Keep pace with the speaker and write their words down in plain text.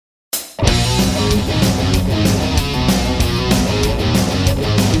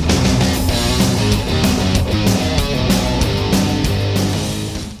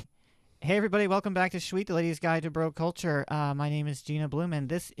everybody. Welcome back to Sweet, the Ladies' Guide to Bro Culture. My name is Gina Bloom, and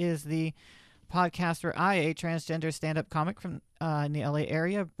this is the podcast where I, a transgender stand-up comic from in the LA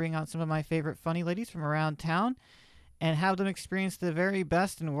area, bring on some of my favorite funny ladies from around town and have them experience the very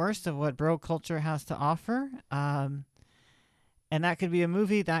best and worst of what bro culture has to offer. And that could be a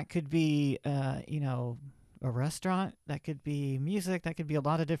movie, that could be, a restaurant, that could be music, that could be a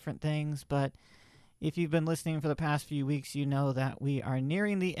lot of different things, but if you've been listening for the past few weeks, you know that we are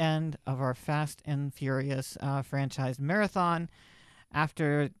nearing the end of our Fast and Furious franchise marathon.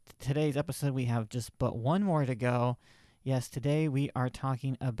 After today's episode, we have just but one more to go. Yes, today we are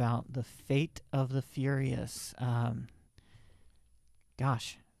talking about the fate of the Furious. What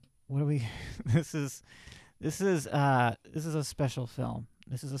are we? This is a special film.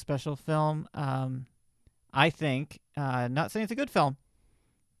 This is a special film. I think, not saying it's a good film,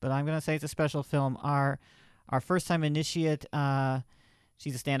 but I'm going to say it's a special film. Our first-time initiate,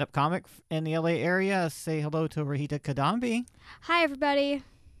 she's a stand-up comic in the LA area. Say hello to Rohita Kadambi. Hi, everybody.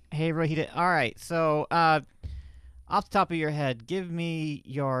 Hey, Rohita. All right, so off the top of your head, give me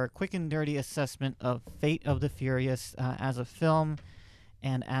your quick and dirty assessment of Fate of the Furious as a film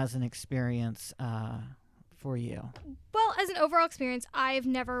and as an experience for you. Well, as an overall experience, I've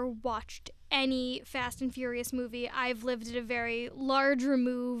never watched any Fast and Furious movie. I've lived at a very large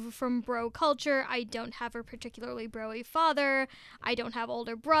remove from bro culture. I don't have a particularly bro-y father. I don't have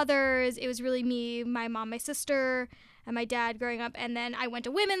older brothers. It was really me, my mom, my sister, and my dad growing up. And then I went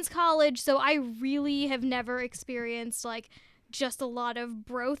to women's college, so I really have never experienced, just a lot of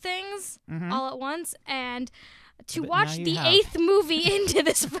bro things all at once. And to watch the eighth movie into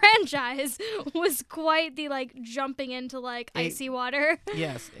this franchise was quite the jumping into icy water.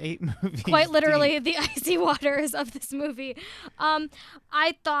 Yes, 8 movies. Quite literally deep. the icy waters of this movie.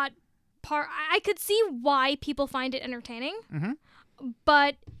 I thought I could see why people find it entertaining,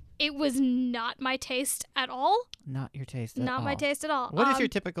 but it was not my taste at all. Not your taste at all. Not my taste at all. What is your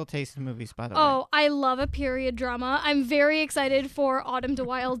typical taste in movies, by the way? Oh, I love a period drama. I'm very excited for Autumn de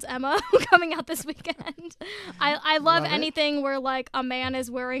Wilde's Emma coming out this weekend. I love anything where a man is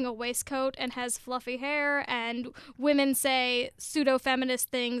wearing a waistcoat and has fluffy hair and women say pseudo-feminist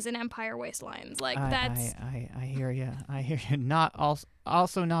things in Empire waistlines. I hear you. I hear you. Not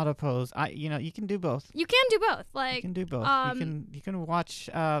also not opposed. You can do both. You can do both. You can do both. You can watch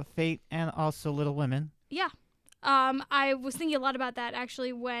Fate and also Little Women. Yeah. I was thinking a lot about that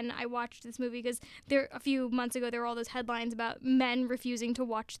actually when I watched this movie because a few months ago there were all those headlines about men refusing to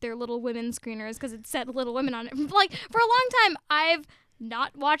watch their Little Women screeners because it said Little Women on it. For a long time, I've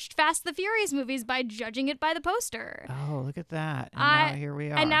not watched Fast the Furious movies by judging it by the poster. Oh, look at that. And now here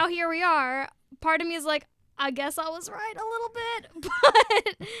we are. And now here we are. Part of me is I guess I was right a little bit,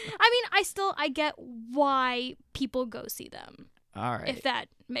 but I get why people go see them. All right. If that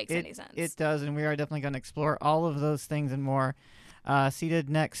makes any sense. It does, and we are definitely going to explore all of those things and more. Seated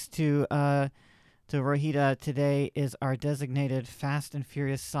next to Rohita today is our designated Fast and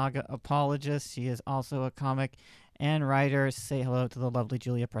Furious saga apologist. She is also a comic and writer. Say hello to the lovely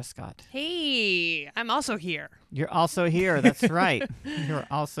Julia Prescott. Hey, I'm also here. You're also here. That's right. You're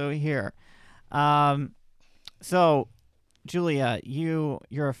also here. So, Julia,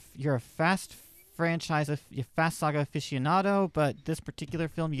 you're a Fast franchise, a Fast Saga aficionado, but this particular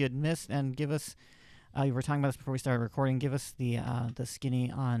film you had missed, and give us, you were talking about this before we started recording, give us the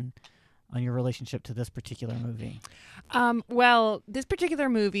skinny on your relationship to this particular movie. Well, this particular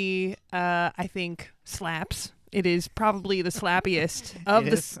movie, I think, slaps. It is probably the slappiest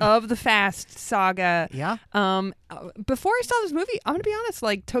of the Fast Saga. Yeah. Before I saw this movie, I'm gonna be honest.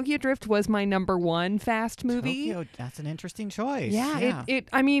 Tokyo Drift was my number one Fast movie. Tokyo, that's an interesting choice. Yeah.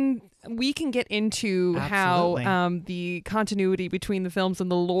 We can get into Absolutely. how the continuity between the films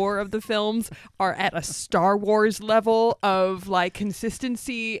and the lore of the films are at a Star Wars level of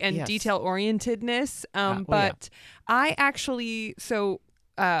consistency and detail orientedness. I actually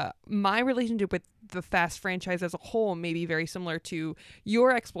my relationship with the Fast franchise as a whole may be very similar to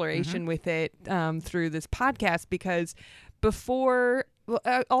your exploration with it through this podcast, because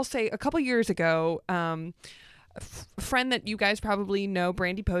I'll say a couple years ago, a friend that you guys probably know,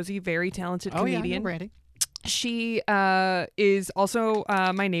 Brandy Posey, very talented comedian. Yeah, I know Brandy. She is also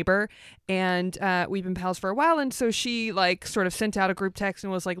my neighbor, and we've been pals for a while, and so she sort of sent out a group text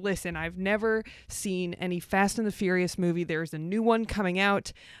and was like, listen, I've never seen any Fast and the Furious movie. There's a new one coming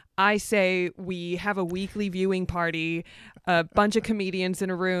out. I say we have a weekly viewing party, a bunch of comedians in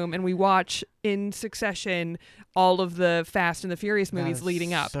a room, and we watch in succession all of the Fast and the Furious movies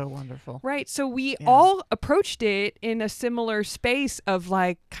leading up. So wonderful. Right. So we all approached it in a similar space of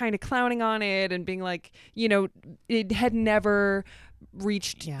kind of clowning on it and being it had never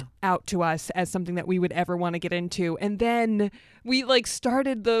reached Yeah. out to us as something that we would ever want to get into. And then we like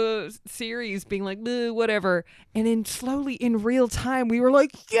started the series being like, whatever. And then slowly in real time, we were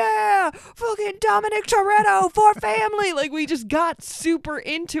like, yeah, fucking Dominic Toretto for family. Like we just got super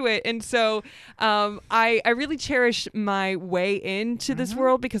into it. And so I really cherish my way into this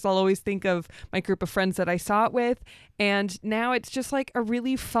world because I'll always think of my group of friends that I saw it with. And now it's just like a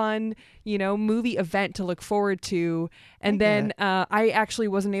really fun, movie event to look forward to. And then I actually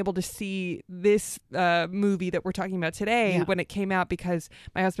wasn't able to see this movie that we're talking about today when it came out because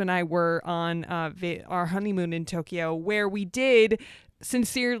my husband and I were on our honeymoon in Tokyo, where we did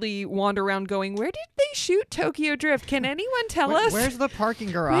sincerely wander around going, where did they shoot Tokyo Drift? Can anyone tell us? Where's the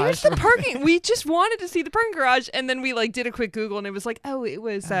parking garage? Where's the parking? We just wanted to see the parking garage, and then we like did a quick Google, and it was like, oh, it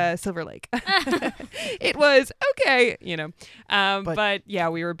was Silver Lake. It was okay, but yeah,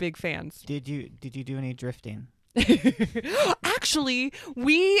 we were big fans. Did you do any drifting? Actually,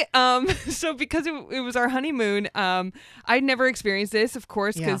 we so because it was our honeymoon, I'd never experienced this, of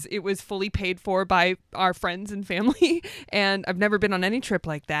course, because it was fully paid for by our friends and family, and I've never been on any trip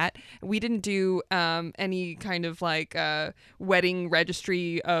like that. We didn't do any kind of like wedding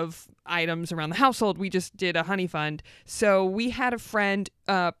registry of items around the household. We just did a honey fund. So we had a friend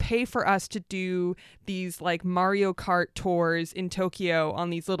pay for us to do these like Mario Kart tours in Tokyo on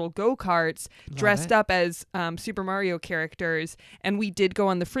these little go-karts dressed up as Super Mario characters, and we did go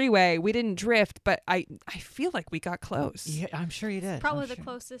on the freeway. We didn't drift, but I feel like we got close. Yeah, I'm sure you did. Probably the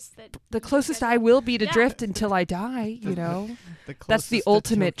closest that. The closest I will be to drift until I die, That's the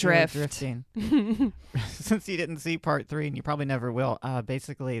ultimate drift. Drifting. Since you didn't see part 3, and you probably never will,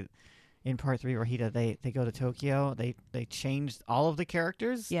 basically in part 3, Rohita, they go to Tokyo. They changed all of the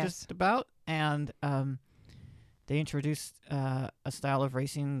characters just about, and they introduced a style of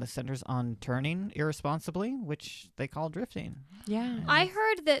racing that centers on turning irresponsibly, which they call drifting. Yeah. I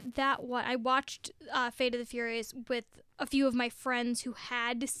heard that one. I watched Fate of the Furious with a few of my friends who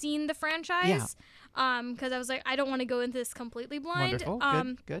had seen the franchise. Because I was like, I don't want to go into this completely blind.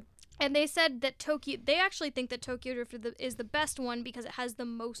 Wonderful. Good. And they said that they actually think that Tokyo Drift is the best one because it has the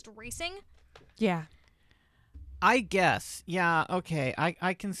most racing. Yeah. I guess. Yeah, okay.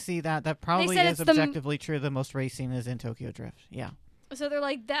 I can see that. That probably said is it's the objectively true. The most racing is in Tokyo Drift. Yeah. So they're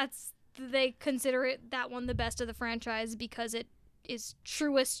like, they consider that one the best of the franchise because it is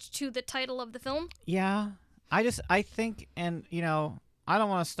truest to the title of the film. Yeah. I think, and I don't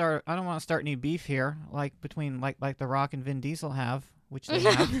want to start any beef here, like between like The Rock and Vin Diesel have, which they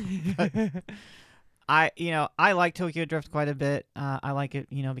have. But I like Tokyo Drift quite a bit. I like it,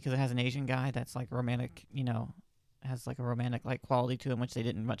 because it has an Asian guy that's like romantic, has like a romantic like quality to him, which they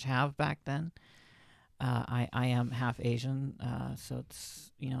didn't much have back then. I am half Asian, so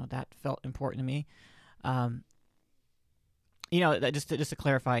it's that felt important to me. Just to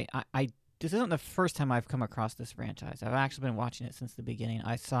clarify, I this isn't the first time I've come across this franchise. I've actually been watching it since the beginning.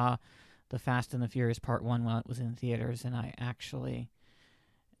 I saw the Fast and the Furious Part 1 when it was in theaters, and I actually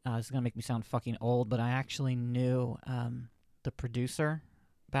this is gonna make me sound fucking old, but I actually knew the producer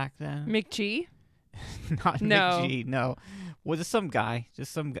back then. McG? Not No. McG, no. Was it some guy?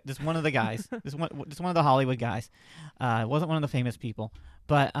 Just one of the guys. just one of the Hollywood guys. It wasn't one of the famous people,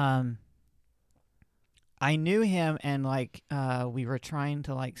 but I knew him, and like we were trying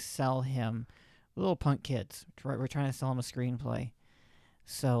to like sell him, little punk kids. We're trying to sell him a screenplay,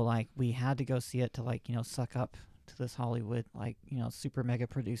 so like we had to go see it to like suck up to this Hollywood like super mega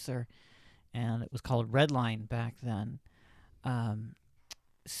producer, and it was called Redline back then.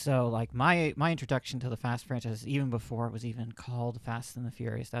 So like my introduction to the Fast franchise, even before it was even called Fast and the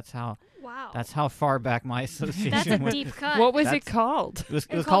Furious, that's how far back my association That's a went. deep cut. What was it called? It was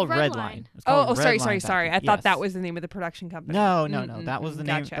called Redline. It was called Redline Sorry. back I then. thought that Yes. was the name of the production company. No. That was the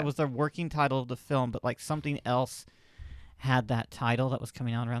name. Gotcha. That was the working title of the film, but like something else had that title that was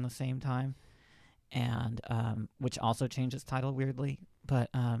coming out around the same time, and which also changed its title weirdly. But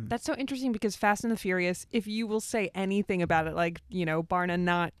That's so interesting because Fast and the Furious, if you will say anything about it, like, Barna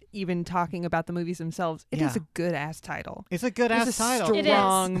not even talking about the movies themselves, it is a good-ass title. it's a good ass title. It is.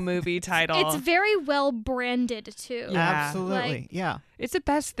 Strong movie title. It's very well branded too. Yeah. Absolutely. Yeah. It's the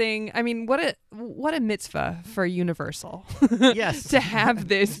best thing. I mean, what a mitzvah for Universal. Yes. To have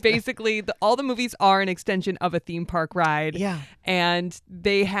this. Basically, all the movies are an extension of a theme park ride. Yeah. And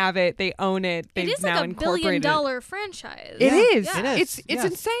they have it. They own it. They've It is now like a incorporated $1 billion franchise. It is. Yeah. It is. It's Yes.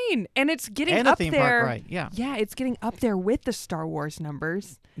 insane. And it's getting And up a theme there. park ride. Yeah. Yeah, it's getting up there with the Star Wars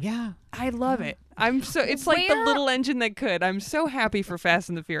numbers. Yeah. I love it. It's like the Where- little engine that could. I'm so happy for Fast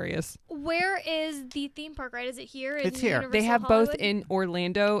and the Furious. where is the theme park, right? Is it here? It's in here. Universal They have Hollywood? both in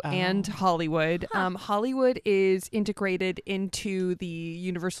Orlando and Hollywood. Hollywood is integrated into the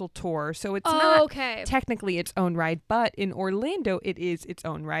Universal Tour, so it's not okay. technically its own ride, but in Orlando it is its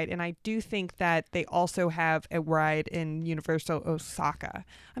own ride. And I do think that they also have a ride in Universal Osaka.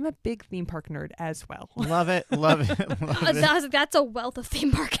 I'm a big theme park nerd as well. Love it. Love it. Love it. That's a wealth of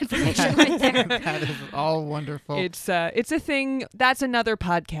theme park information right there. That is all wonderful. It's a thing. That's another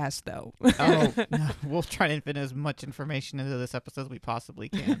podcast, though. Oh, no, we'll try to fit as much information into this episode as we possibly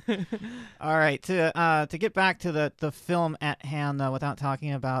can. All right, to get back to the film at hand, though, without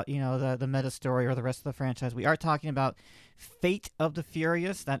talking about the meta story or the rest of the franchise, we are talking about Fate of the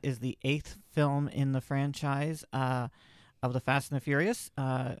Furious. That is the 8th film in the franchise of the Fast and the Furious.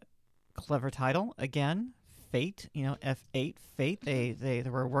 Clever title again, Fate. F8 Fate. They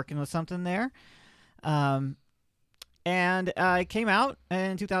were working with something there. And it came out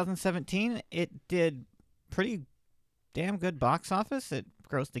in 2017. It did pretty damn good box office. It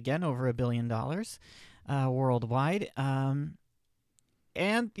grossed again over $1 billion worldwide. And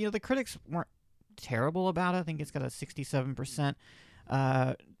the critics weren't terrible about it. I think it's got a 67%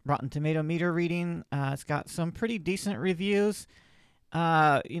 Rotten Tomato meter reading. It's got some pretty decent reviews.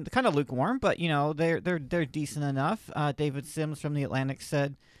 Kind of lukewarm, but they're decent enough. David Sims from The Atlantic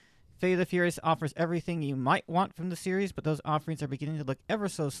said, Fate of the Furious offers everything you might want from the series, but those offerings are beginning to look ever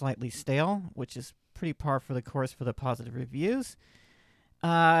so slightly stale, which is pretty par for the course for the positive reviews.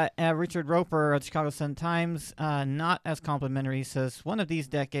 Richard Roper of the Chicago Sun-Times, not as complimentary, says, one of these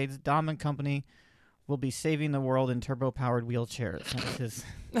decades, Dom and Company will be saving the world in turbo-powered wheelchairs. That's his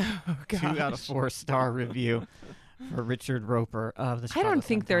 2 out of 4 star review for Richard Roper of the Chicago I don't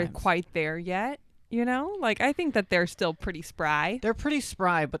think they're Sun-Times. quite there yet. I think that they're still pretty spry. They're pretty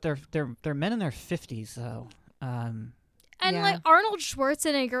spry, but they're men in their 50s, though. And Yeah. Arnold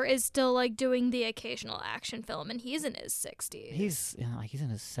Schwarzenegger is still doing the occasional action film, and he's in his 60s. He's he's in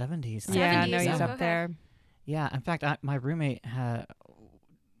his 70s. Yeah, 70s, no, he's oh, up okay. there. Yeah, in fact, my roommate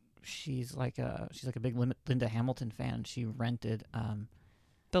she's like a big Linda Hamilton fan. She rented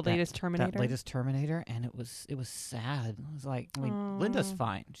The latest Terminator. that latest Terminator, and it was sad. It was like, Linda's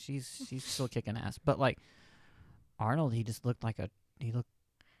fine. She's still kicking ass, but Arnold, he just looked like he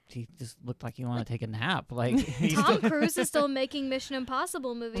wanted to take a nap. Tom Cruise is still making Mission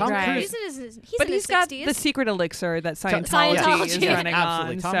Impossible movies. Tom Right. Cruise, But in he's his got 60s. the secret elixir that Scientology. Scientology is Yeah, running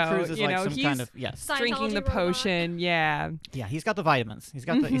absolutely. on. Tom so, Cruise is some he's kind of yes. drinking the Scientology robot. potion. Yeah. Yeah, he's got the vitamins. He's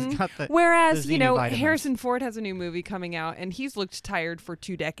got the Whereas, the Xenu vitamins. Harrison Ford has a new movie coming out, and he's looked tired for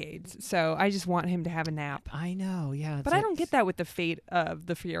 2 decades. So I just want him to have a nap. I know, yeah. But I don't get that with the fate of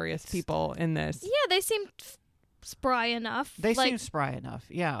the Furious people in this. Yeah, they seem spry enough. They seem spry enough.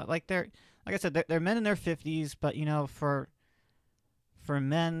 Yeah, they're like I said, they're men in their 50s, but for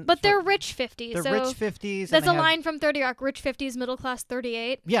men, But they're rich 50s. they're so rich 50s. There's and a they have- line from 30 Rock, rich 50s, middle class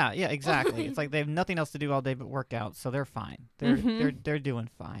 38. Yeah, exactly. It's like they have nothing else to do all day but work out, so they're fine. They're doing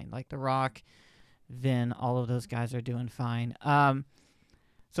fine. Like The Rock, Vin, all of those guys are doing fine.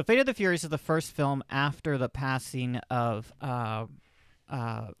 So Fate of the Furious is the first film after the passing of Paul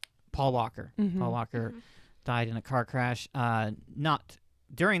Walker. Mhm. Paul Walker died in a car crash, not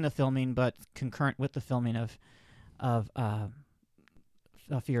during the filming, but concurrent with the filming of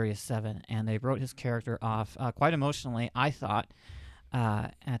Furious 7, and they wrote his character off quite emotionally, I thought,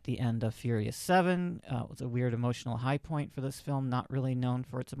 at the end of Furious 7. It was a weird emotional high point for this film, not really known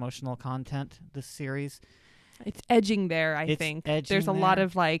for its emotional content, this series. It's edging there, I It's think. edging There's a lot there.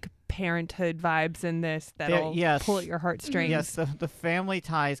 of parenthood vibes in this that'll yes. pull at your heartstrings. Yes, the family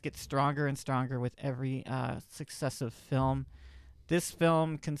ties get stronger and stronger with every successive film. This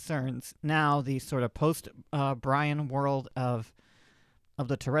film concerns now the sort of post-Brian world of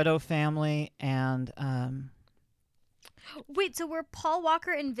the Toretto family, and Wait, so were Paul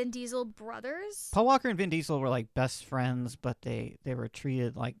Walker and Vin Diesel brothers? Paul Walker and Vin Diesel were like best friends, but they were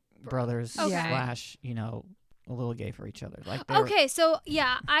treated like brothers Okay. slash, a little gay for each other. Like they were- Okay, so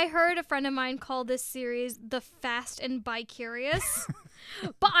yeah, I heard a friend of mine call this series The Fast and Bi-Curious,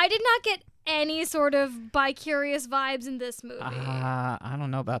 but I did not get any sort of bi-curious vibes in this movie. I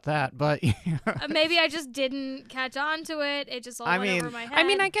don't know about that, but Maybe I just didn't catch on to it. It just all I went mean- over my head. I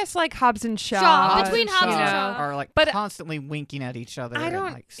mean, I guess Hobbs and Shaw. Shaw, between Hobbs and Shaw. are like But- constantly winking at each other. I and,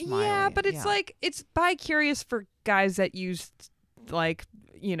 don't. like, smiling. Yeah, but it's it's bi-curious for guys that use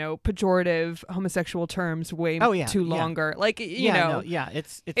pejorative homosexual terms way Oh, yeah, too yeah. longer.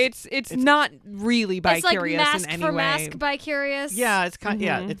 it's not really it's like bi-curious mask in any for way. mask bi-curious. yeah, it's kind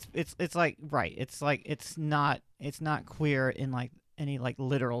yeah, Mhm. it's like right. It's like it's not queer in like any like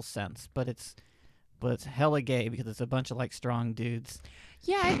literal sense, but it's hella gay because it's a bunch of like strong dudes.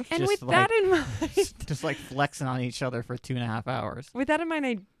 Yeah, and Just with like- that in mind, just like flexing on each other for 2.5 hours. with that in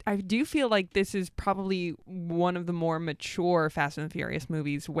mind, I do feel like this is probably one of the more mature Fast and the Furious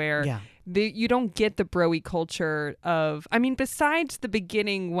movies where Yeah. you don't get the broy culture of, I mean, besides the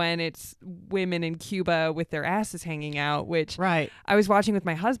beginning when it's women in Cuba with their asses hanging out, which Right. I was watching with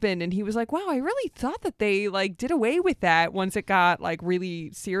my husband and he was like, wow, I really thought that they like did away with that once it got like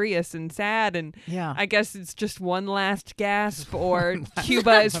really serious and sad. And Yeah. I guess it's just one last gasp or One last-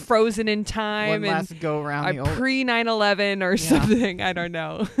 Cuba is frozen in time One and last go around the old. pre 9/11 or something. I don't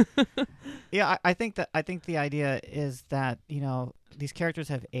know. Yeah, I think the idea is that, these characters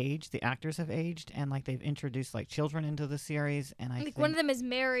have aged, the actors have aged, and like they've introduced like children into the series, and I Like think one of them is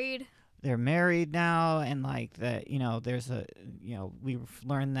married. they're married now, and like that, there's a, we've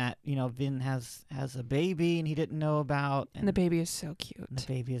learned that, Vin has a baby and he didn't know about, And the baby is so cute. the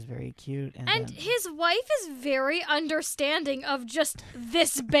baby is very cute, and And then- his wife is very understanding of just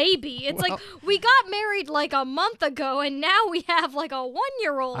this baby. It's Well- like, we got married like a month ago, and now we have like a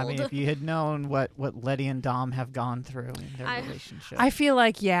 1-year-old. I mean, if you had known what Letty and Dom have gone through in their I- relationship, I feel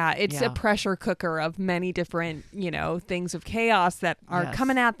like, yeah, it's Yeah. a pressure cooker of many different, things of chaos that are Yes.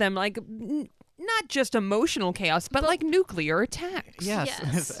 coming at them, like not just emotional chaos, but like nuclear attacks. yes,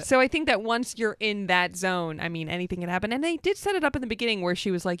 Yes. So I think that once you're in that zone, I mean, anything can happen. And they did set it up in the beginning where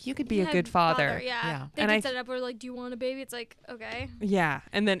she was like, you could be Yeah, a good father. Yeah. Yeah. They And did I set it up where like, do you want a baby? It's like, okay. Yeah.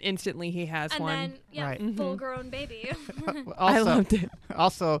 And then instantly he has And one. then, yeah, Right. Mhm. full-grown baby. also, I loved it.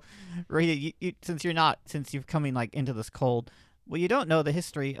 Also, Rita, since you're coming like into this cold, what you don't know the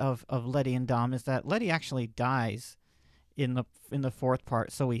history of Letty and Dom is that Letty actually dies in the fourth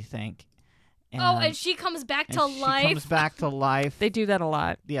part, so we think. And she comes back to she life. comes back to life. They do that a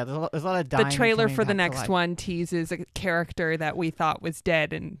lot. Yeah, there's a lot of The dying. trailer coming for the back to next life. one teases a character that we thought was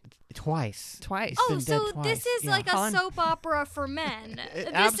dead and Twice. twice. Oh, been so dead twice. this is Yeah. like a Fun. soap opera for men. This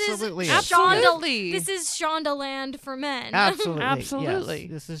absolutely is is. Absolutely. This is Shondaland for men. Absolutely, Absolutely. Yes.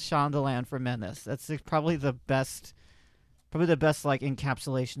 This is Shondaland for Menace. That's probably the best like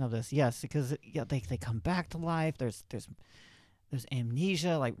encapsulation of this. Yes, because they come back to life. There's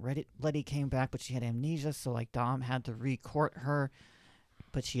amnesia. Like Letty came back, but she had amnesia. So like Dom had to re-court her,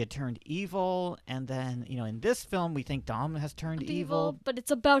 but she had turned evil. And then in this film we think Dom has turned evil. but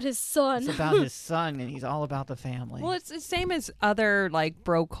it's about his son. It's about his son, and he's all about the family. Well, it's the same as other like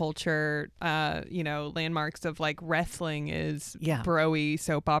bro culture, landmarks of like wrestling is Yeah. bro-y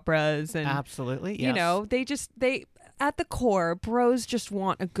soap operas and Absolutely. Yes. they at the core, bros just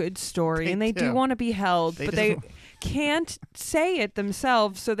want a good story They and they do do. want to be held, They but just they wa- can't say it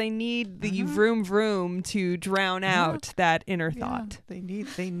themselves, so they need the vroom vroom to drown Yeah. out that inner Yeah, thought. they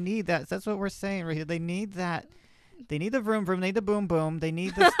need that. That's what we're saying right here. They need that. They need the vroom vroom. They need the boom boom. They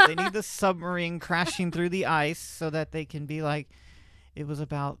need the they need the submarine crashing through the ice so that they can be like, it was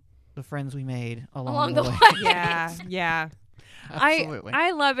about the friends we made along the way. Yeah, yeah. Absolutely.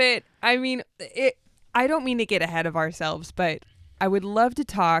 I love it. I mean, I don't mean to get ahead of ourselves, but I would love to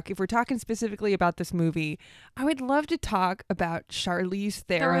talk, if we're talking specifically about this movie, I would love to talk about Charlize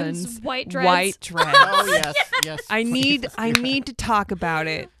Theron's white dreads. white dreads. Oh yes, yes. I need please. to talk about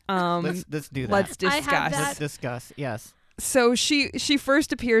it. Let's do that. Let's I have discuss. that. Let's discuss. Yes. So she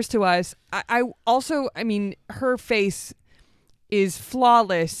first appears to us. I also, I mean, her face is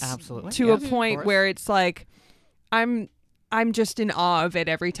flawless. Absolutely. To Yes, a of point course. where it's like I'm just in awe of it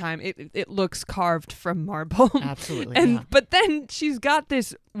every time. It looks carved from marble. Absolutely. And yeah. but then she's got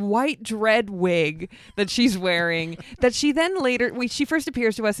this white dread wig that she's wearing that she then later she first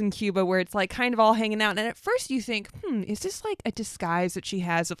appears to us in Cuba where it's like kind of all hanging out, and at first you think, is this like a disguise that she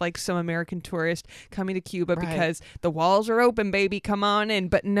has of like some American tourist coming to Cuba Right. because the walls are open, baby, come on in.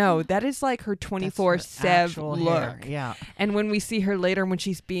 But no, that is like her That's her 24/7 actual look. hair. Yeah. And when we see her later when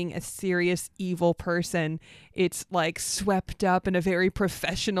she's being a serious evil person, it's like swept up in a very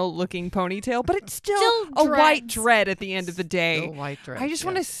professional looking ponytail, but it's still a white dreads. dread at the end of the day. Still white dress. I just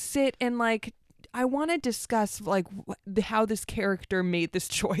want to sit and like I want to discuss like how this character made this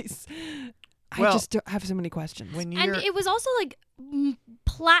choice. I Well, just have so many questions. when And you're it was also like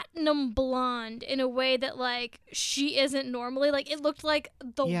platinum blonde in a way that like she isn't normally. Like it looked like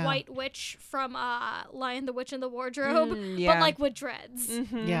the Yeah. White Witch from Lion, the Witch, and the Wardrobe, yeah. but like with dreads.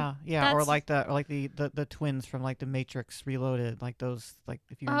 Mhm. yeah, or That's- like the twins from like the Matrix Reloaded, like those, like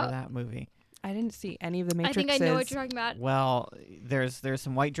if you remember that movie. I didn't see any of the I Matrixes. think I know what you're talking about. Well, there's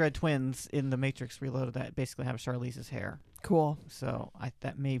some white dread twins in the Matrix Reloaded that basically have Charlize's hair. Cool. So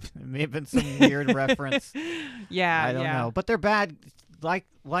that may have been some weird reference. Yeah, I don't yeah. know, but they're bad. Like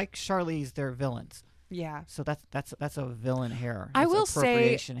Charlize, they're villains. Yeah. So that's a villain hair. I It's will say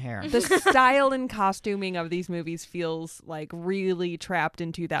appropriation hair. the style and costuming of these movies feels like really trapped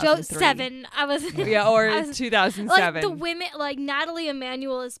in 2003. 7. I was Yeah, or I was- 2007. like the women, like Natalie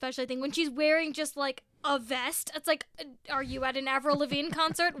Emmanuel especially, I think when she's wearing just like a vest, it's like, are you at an Avril Lavigne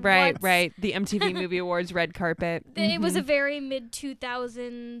concert? Right, What's- right. The MTV Movie Awards red carpet. It was a Mhm. very mid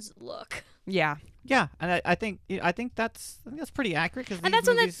 2000s look, Yeah. Yeah, and I think that's pretty accurate because and that's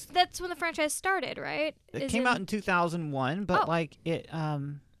when that's when the franchise started, right? it Is came out in 2001, but Oh. like it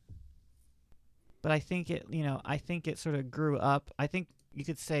but I think it sort of grew up. I think you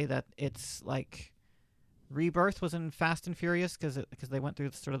could say that it's like Rebirth was in Fast and Furious because they went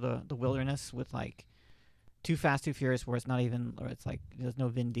through sort of the wilderness with like Too Fast, Too Furious, where it's not even, or it's like there's no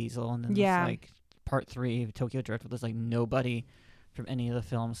Vin Diesel, and then Yeah. there's like Part 3 Tokyo Drift, where there's like nobody from any of the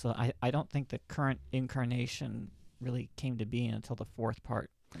films. So I don't think the current incarnation really came to be until the fourth part.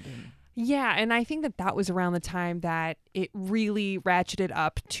 Yeah, and I think that was around the time that it really ratcheted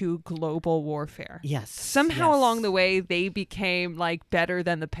up to global warfare. Yes. Somehow along the way, they became like better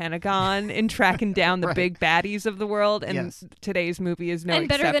than the Pentagon in tracking down the Right. big baddies of the world. And Yes. today's movie is no and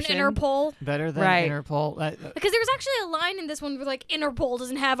better exception. than Interpol. Better than Right. Interpol. Because there was actually a line in this one where like Interpol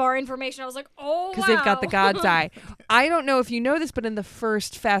doesn't have our information. I was like, oh, Because they've got the God's eye. I don't know if you know this, but in the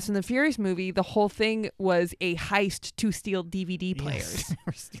first Fast and the Furious movie, the whole thing was a heist to steal DVD players. Yes.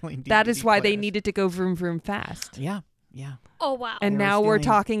 We're stealing That is DVD why they players. needed to go vroom vroom fast. Yeah. Yeah. Oh wow. And They were now we're stealing-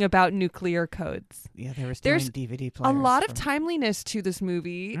 talking about nuclear codes. Yeah. They were stealing There's DVD players. A lot of from- timeliness to this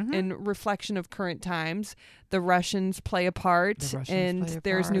movie Mhm. in reflection of current times. The Russians play a part, The Russians and play a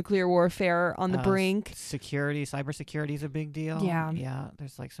there's part. nuclear warfare on the brink. Security, cybersecurity is a big deal. Yeah. Yeah.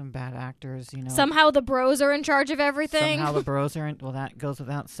 There's like some bad actors, Somehow the bros are in charge of everything. Somehow the bros are in. Well, that goes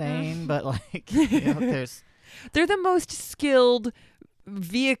without saying, but like, there's. They're the most skilled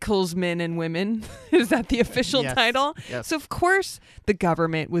vehiclesmen and women. Is that the official Yes, title? yes. So of course the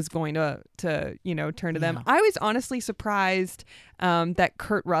government was going to turn to them. Yeah. I was honestly surprised that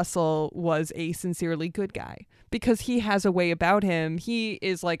Kurt Russell was a sincerely good guy, because he has a way about him. He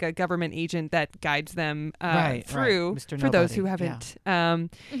is like a government agent that guides them through, Mr. for those who Nobody,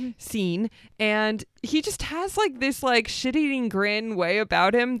 haven't seen. And he just has like this like shit-eating grin way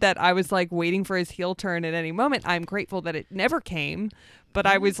about him that I was like waiting for his heel turn at any moment. I'm grateful that it never came. But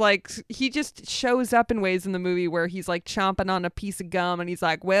I was like, he just shows up in ways in the movie where he's like chomping on a piece of gum and he's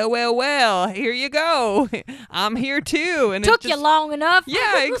like, well, here you go. I'm here too. And Took it you just, long enough.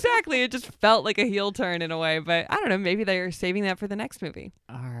 yeah, exactly. It just felt like a heel turn in a way. But I don't know. Maybe they're saving that for the next movie.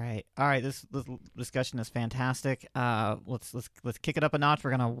 All right. This discussion is fantastic. Let's kick it up a notch.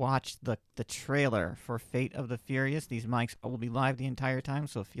 We're gonna watch the trailer for Fate of the Furious. These mics will be live the entire time,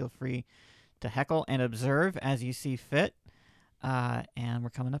 so feel free to heckle and observe as you see fit. And we're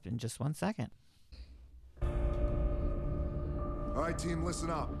coming up in just 1 second. All right, team,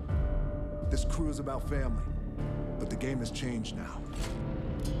 listen up. This crew is about family, but the game has changed now.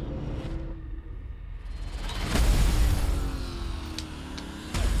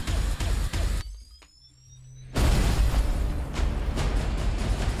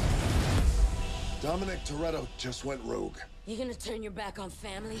 Dominic Toretto just went rogue. You gonna turn your back on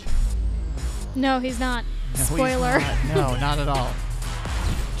family? No, he's not. No, he's Spoiler. not. No, not at all.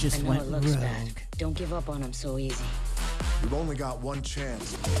 Just I know went it looks rogue. bad. Don't give up on him so easy. We've only got one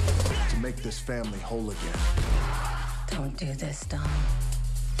chance to make this family whole again. Don't do this, Dom.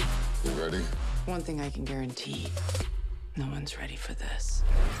 You ready? One thing I can guarantee, no one's ready for this.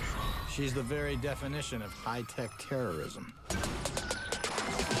 She's the very definition of high-tech terrorism.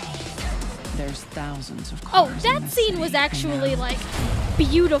 There's thousands of Oh, cars in that this scene city, was and actually now like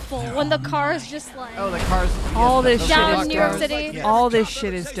beautiful when the cars just like Oh, the cars. All yes, this the shit down is New York dope. City. Yes. All this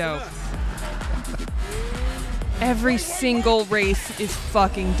shit is dope. Every single race is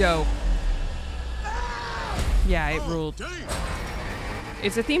fucking dope. Yeah, it ruled.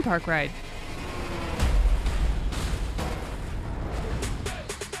 It's a theme park ride.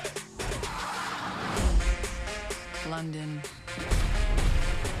 London,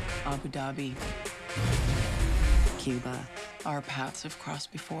 Abu Dhabi, Cuba. Our paths have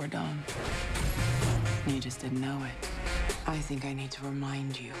crossed before, Dom. You just didn't know it. I think I need to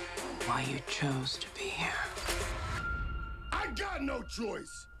remind you why you chose to be here. I got no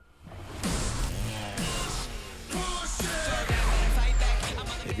choice.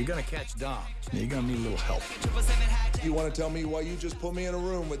 If you're gonna catch Dom, you're gonna need a little help. You want to tell me why you just put me in a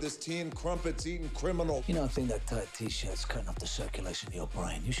room with this tea and crumpets eating criminal? You don't think that tight t-shirt's cutting off the circulation in your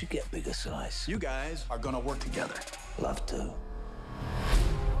brain? You should get bigger size. You guys are gonna work together. Love to.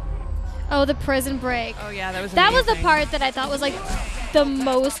 Oh, the prison break. Oh yeah, that was That was the amazing. part that I thought was like the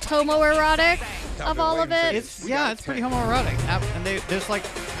most homoerotic. of all of it. It's pretty homoerotic. And there's like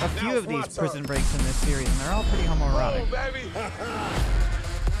a few of these prison breaks in this series, and they're all pretty homoerotic.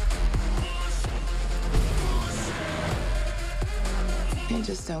 They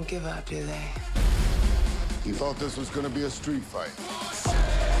just don't give up, do they? You thought this was gonna be a street fight.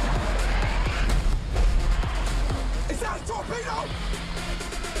 Is that a torpedo?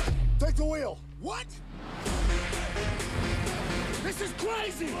 Take the wheel. What? This is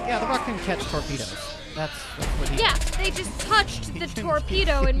crazy! Yeah, the Rock can catch torpedoes. That's what he Yeah, they just touched the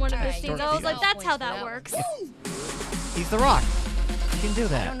torpedo in one of the scenes. I was like, that's how that works. He's the Rock. He can do I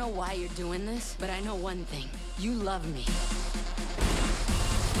that. don't know why you're doing this, but I know one thing. You love me.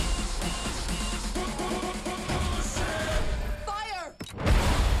 Fire!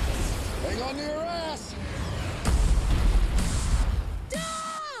 Hang on to your ass!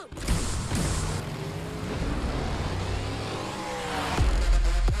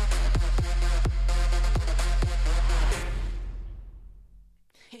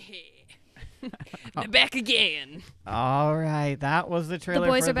 They're back again. All right, that was the trailer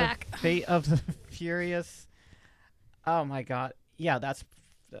boys for are back. Fate of the Furious. Oh my god. Yeah, that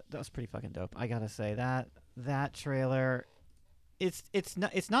was pretty fucking dope. I got to say that trailer it's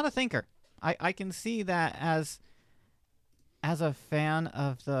not a thinker. I can see that as a fan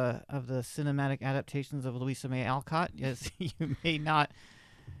of the cinematic adaptations of Louisa May Alcott. Yes, you may not,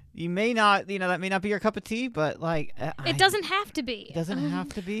 that may not be your cup of tea, but like It doesn't have to be. It doesn't have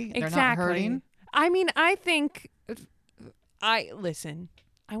to be. They're not Exactly. hurting. I mean, I think I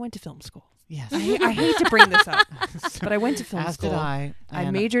went to film school. Yes. I hate to bring this up, but I went to film As school. did I. I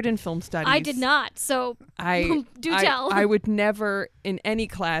and majored in film studies. I did not, so do tell. I would never in any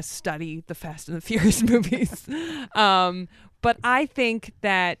class study the Fast and the Furious movies. But I think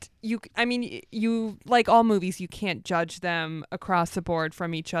that you like all movies, you can't judge them across the board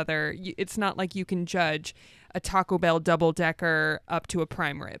from each other. It's not like you can judge a Taco Bell double-decker up to a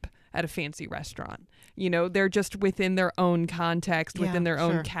prime rib at a fancy restaurant. They're just within their own context, within their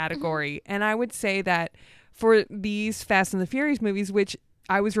own category. And I would say that for these Fast and the Furious movies, which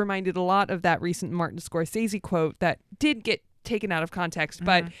I was reminded a lot of that recent Martin Scorsese quote that did get taken out of context,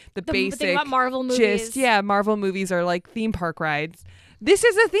 but the basic thing about Marvel movies. Marvel movies are like theme park rides. This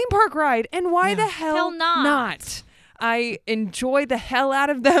is a theme park ride, and why the hell not? I enjoy the hell out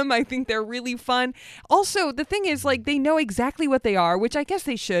of them. I think they're really fun. Also, the thing is, like, they know exactly what they are, which I guess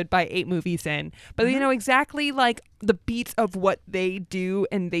they should by 8 movies in, but they know exactly like the beats of what they do,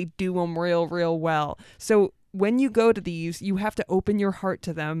 and they do them real, real well. So when you go to these, you have to open your heart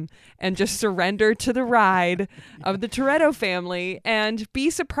to them and just surrender to the ride of the Toretto family and be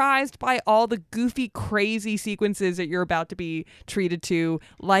surprised by all the goofy, crazy sequences that you're about to be treated to,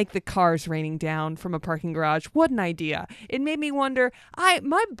 like the cars raining down from a parking garage. What an idea. It made me wonder,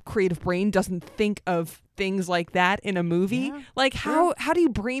 my creative brain doesn't think of things like that in a movie. Like how do you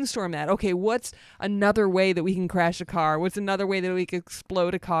brainstorm that? Okay, what's another way that we can crash a car? What's another way that we can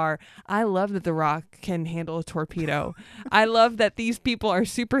explode a car? I love that The Rock can handle a torpedo. I love that these people are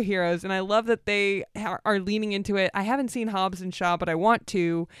superheroes, and I love that they are leaning into it. I haven't seen Hobbs and Shaw, but I want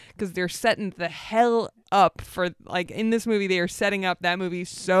to, because they're setting the hell up for, like, in this movie they are setting up that movie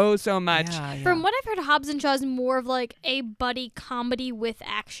so much. From what I've heard, Hobbs and Shaw is more of like a buddy comedy with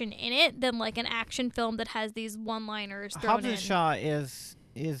action in it than like an action film that has these one-liners thrown Hobbs in. and Shaw is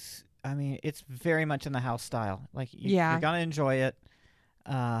I mean, it's very much in the house style. Like you're gonna enjoy it.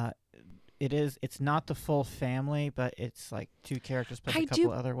 It's not the full family, but it's like 2 characters plus a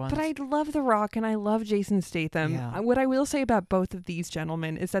couple other ones. But I love The Rock and I love Jason Statham. Yeah. What I will say about both of these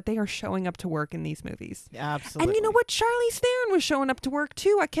gentlemen is that they are showing up to work in these movies. Absolutely. And you know what? Charlize Theron was showing up to work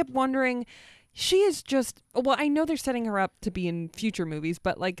too. I kept wondering, she is just, well, I know they're setting her up to be in future movies,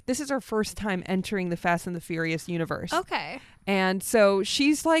 but like this is her first time entering the Fast and the Furious universe. Okay. And so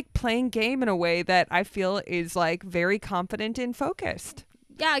she's like playing game in a way that I feel is like very confident and focused.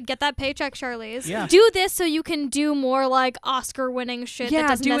 Yeah, get that paycheck, Charlize. Yeah. Do this so you can do more like Oscar-winning shit that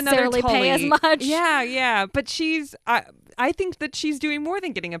doesn't do necessarily another pay as Tully. much. Yeah. But I think that she's doing more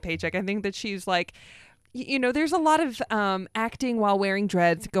than getting a paycheck. I think that she's like, there's a lot of acting while wearing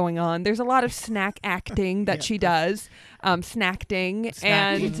dreads going on. There's a lot of snack acting that she does, snacking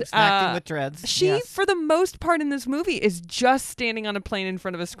with dreads. She, for the most part in this movie, is just standing on a plane in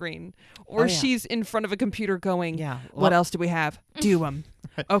front of a screen, or she's in front of a computer going, what else do we have? Do them.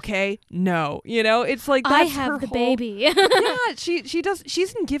 Okay, no, it's like that's I have her the whole- baby. Yeah,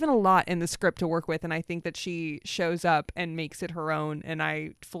 she's been given a lot in the script to work with, and I think that she shows up and makes it her own, and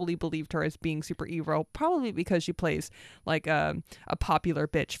I fully believed her as being super evil, probably because she plays like a popular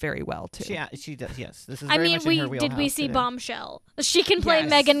bitch very well too. She does. Yes, this is. I Very mean, much in her we wheelhouse see today. Bombshell. She can play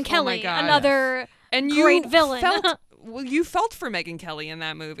Yes. Megyn Oh my Kelly, God. another And great you villain. you felt for Megyn Kelly in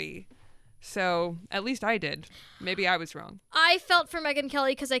that movie. So at least I did. Maybe I was wrong. I felt for Megyn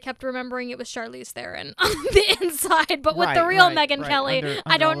Kelly because I kept remembering it was Charlize Theron on the inside, but with the real Megyn Kelly,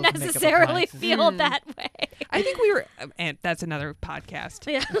 I don't under all those makeup necessarily appliances. feel that way. I think we were, and that's another podcast.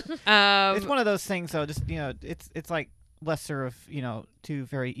 Yeah. It's one of those things, though. Just it's like lesser of two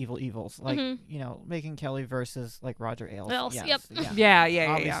very evil evils, like Megyn Kelly versus like Roger Ailes. Ailes, Yes, yep.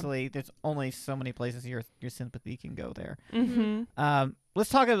 Yeah. Obviously, there's only so many places your sympathy can go there. Mm-hmm. Let's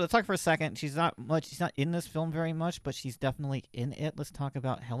talk for a second. She's not in this film very much, but she's definitely in it. Let's talk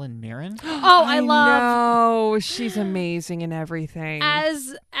about Helen Mirren. Oh, I love know. She's amazing in everything.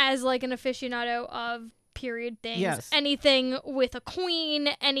 as like an aficionado of period things. Yes. Anything with a queen,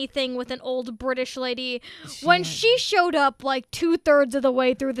 anything with an old British lady. When she showed up like 2/3 of the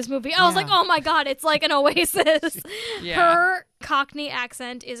way through this movie, I was like, oh my God, it's like an oasis. Yeah. Her Cockney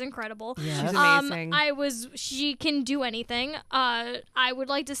accent is incredible. Yeah, She's that's- amazing. She can do anything. I would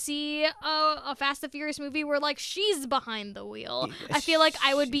like to see a Fast and Furious movie where like she's behind the wheel. I feel like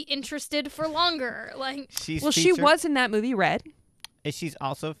I would be interested for longer. Like, She's Well, she featured- was in that movie Red. She's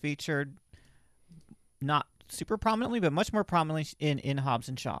also featured, not super prominently, but much more prominently in Hobbs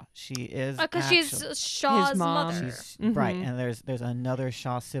and Shaw. She is because she's Shaw's His mom. mother. She's Mhm. right, and there's another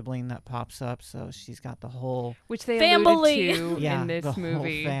Shaw sibling that pops up, so she's got the whole Which they Family. alluded to yeah in this the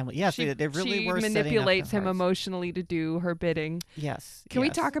movie. whole family. Yes, they really she were setting up manipulates the him hearts. emotionally to do her bidding. Yes. Can we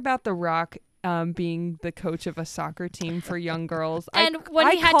yes. talk about The Rock being the coach of a soccer team for young girls? And when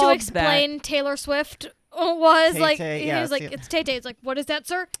I he had to called explain Taylor Swift was like, Tay-Tay, he yes, was like, yeah. it's Tay-Tay. It's like, what is that,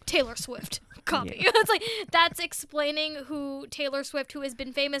 sir? Taylor Swift. Copy. It's like, that's explaining who Taylor Swift, who has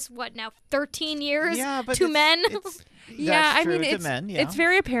been famous, what now, 13 years Yeah, but to it's- men? it's- Yeah, that's I true mean, to it's men, yeah. it's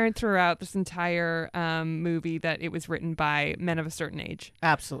very apparent throughout this entire movie that it was written by men of a certain age.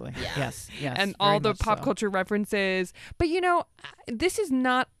 Absolutely. Yes. Yes. And very all the much pop so. culture references. But this is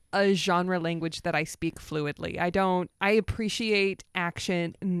not a genre language that I speak fluidly. I appreciate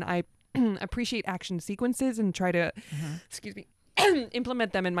action, and I appreciate action sequences and try to excuse me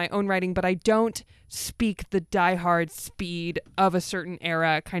implement them in my own writing, but I don't speak the diehard speed of a certain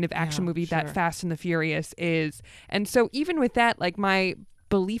era kind of action movie that sure. Fast and the Furious is. And so even with that, like, my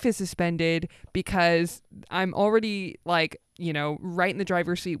belief is suspended because I'm already like, right in the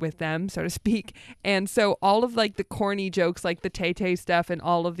driver's seat with them, so to speak. And so all of like the corny jokes, like the Tay-Tay stuff and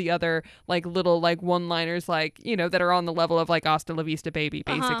all of the other like little like one-liners, like, that are on the level of like Hasta la Vista Baby,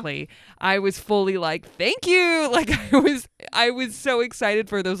 basically. I was fully like, thank you. Like I was so excited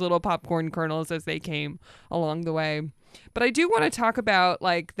for those little popcorn kernels as they came along the way. But I do want to talk about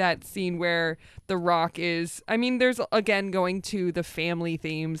like that scene where The Rock is, I mean, there's again going to the family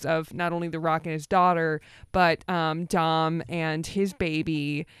themes of not only The Rock and his daughter, but Dom and his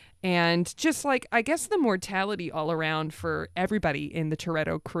baby, and just like, I guess, the mortality all around for everybody in the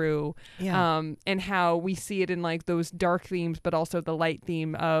Toretto crew. Yeah. And how we see it in like those dark themes, but also the light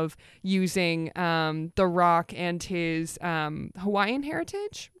theme of using The Rock and his Hawaiian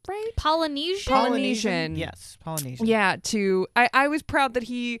heritage, right? Polynesian? Yes. Polynesian. Yeah, I was proud that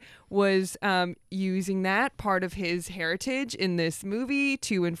he was using that part of his heritage in this movie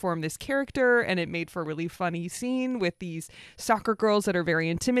to inform this character, and it made for a really funny scene with these soccer girls that are very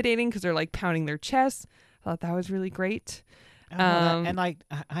intimidating because they're like pounding their chests. I thought that was really great. And like,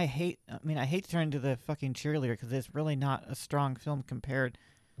 I hate to turn to the fucking cheerleader because it's really not a strong film compared.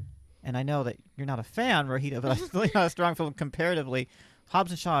 And I know that you're not a fan, Rohita, but it's really not a strong film comparatively.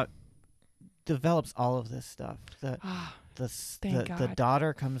 Hobbs and Shaw develops all of this stuff. Thank The God.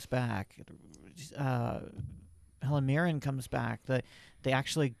 daughter comes back. Helen Mirren comes back. They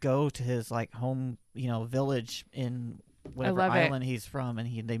actually go to his like home, village in whatever love it. island he's from,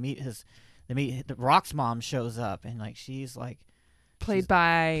 and they meet the Rock's mom shows up, and like she's like Played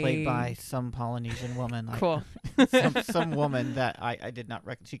by some Polynesian woman. Like, Cool. some woman that I did not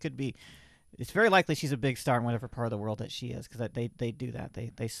recognize. She could be. It's very likely she's a big star in whatever part of the world that she is, because they do that.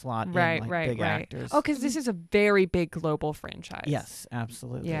 They slot in like big actors. Oh, because this is a very big global franchise. Yes,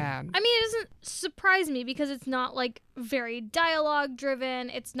 absolutely. Yeah. I mean, it doesn't surprise me because it's not like very dialogue driven.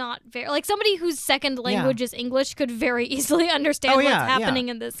 It's not very like somebody whose second language is English could very easily understand what's happening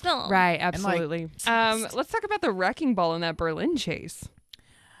in this film. Right, And, like, absolutely. Let's talk about the wrecking ball in that Berlin chase.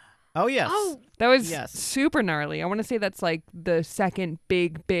 Oh yes. Oh, That was Yes. super gnarly. I want to say that's like the second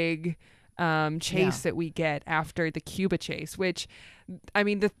big chase that we get after the Cuba chase, which, I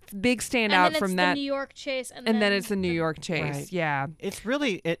mean, the big standout and then it's from the that, New York chase, and then it's the New York chase. Right. Yeah. It's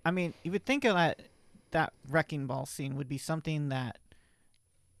really. I mean, you would think of that wrecking ball scene would be something that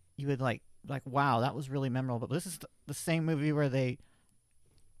you would like. Wow, that was really memorable. But this is the same movie where they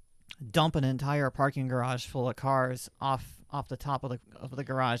dump an entire parking garage full of cars off the top of the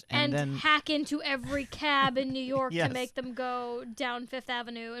garage, and then hack into every cab in New York Yes. to make them go down Fifth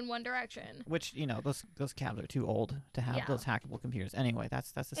Avenue in one direction. which those cabs are too old to have Yeah. those hackable computers. Anyway,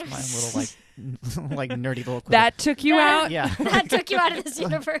 that's just my little like nerdy little quibble. That took you out? Yeah. That took you out of this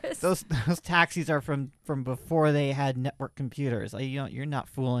universe. Those taxis are from before they had network computers. Like, you're not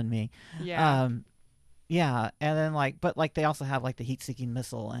fooling me. Yeah. Yeah, and then but they also have the heat-seeking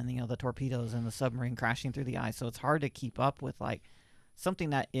missile and the torpedoes and the submarine crashing through the ice. So it's hard to keep up with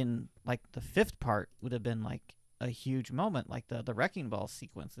something that in the fifth part would have been a huge moment, like the wrecking ball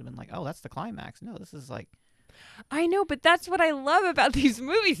sequence. Would have been oh, that's the climax. No, this is I know, but that's what I love about these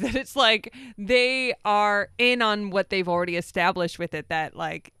movies, that it's they are in on what they've already established with it, that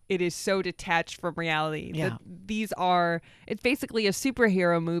it is so detached from reality. Yeah. That it's basically a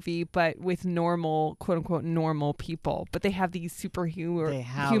superhero movie, but with normal, quote unquote, normal people. But they have these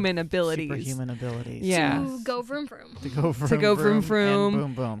human abilities. Superhuman abilities. Yeah. To go vroom vroom. To go vroom, To go vroom, vroom, and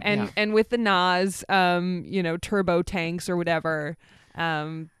boom boom. And yeah. and with the Nas, turbo tanks or whatever.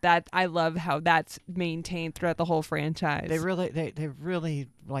 That I love how that's maintained throughout the whole franchise. They really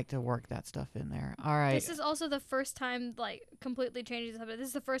like to work that stuff in there. All right. This is also the first time, completely changing the subject. This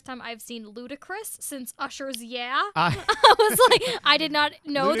is the first time I've seen Ludacris since Usher's "Yeah." I was I did not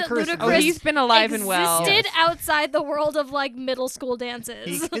know that Ludacris- Ludacris Oh, he's been alive and well. existed Yes. outside the world of middle school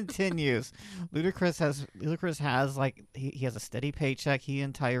dances. He continues. Ludacris has he has a steady paycheck. He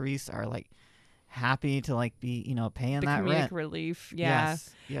and Tyrese are happy to be paying the that comedic rent. relief. Yeah. Yes.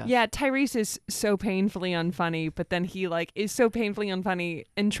 Yes. Yeah, Tyrese is so painfully unfunny, but then he is so painfully unfunny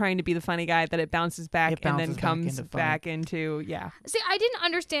and trying to be the funny guy that it bounces back and then comes back into See, I didn't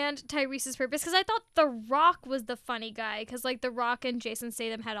understand Tyrese's purpose because I thought The Rock was the funny guy because The Rock and Jason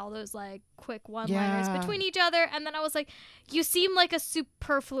Statham had all those quick one-liners Yeah. between each other, and then I was you seem like a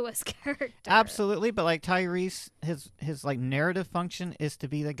superfluous character. Absolutely, but Tyrese, his narrative function is to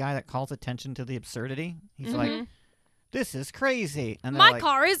be the guy that calls attention to the absurdity. He's this is crazy, and My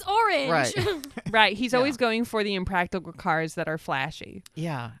car is orange. Right. right. He's Yeah. always going for the impractical cars that are flashy.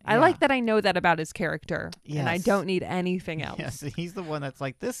 Yeah, I like that I know that about his character, and I Yes. don't need anything else. Yes, he's the one that's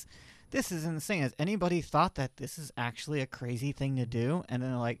this. This is insane. Has anybody thought that this is actually a crazy thing to do? And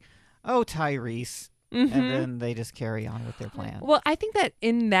then they're oh, Tyrese, and then they just carry on with their plan. Well, I think that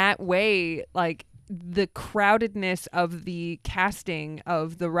in that way, the crowdedness of the casting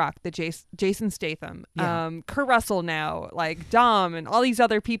of The Rock, the Jason Statham, Yeah. Kurt Russell now, Dom and all these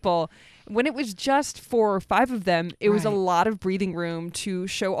other people, when it was just 4 or 5 of them, it was a Right. lot of breathing room to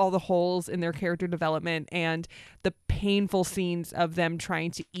show all the holes in their character development and the painful scenes of them trying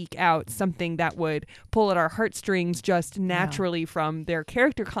to eke out something that would pull at our heartstrings just naturally from their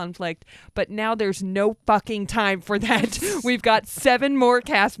character conflict. But now there's no fucking time for that. We've got 7 more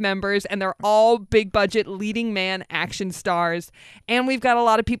cast members and they're all big budget leading man action stars. And we've got a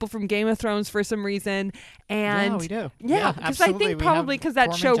lot of people from Game of Thrones for some reason. And yeah, we do. yeah, because I absolutely. think We have probably because that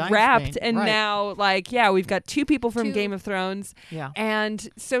Tormund show Giantsbane. wrapped, and Right. now we've got 2 people from 2. Game of Thrones, Yeah. and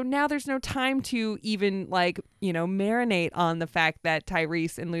so now there's no time to even marinate on the fact that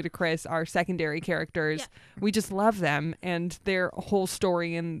Tyrese and Ludacris are secondary characters. Yeah. We just love them, and their whole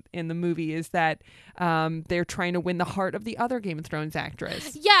story in the movie is that they're trying to win the heart of the other Game of Thrones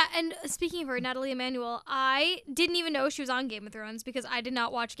actress. Yeah, and speaking of her, Natalie Emmanuel, I didn't even know she was on Game of Thrones because I did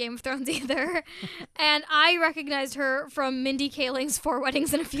not watch Game of Thrones either. And I recognized her from Mindy Kaling's 4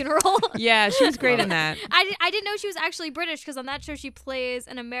 Weddings and a Funeral. Yeah, she was great in that. I didn't know she was actually British because on that show she plays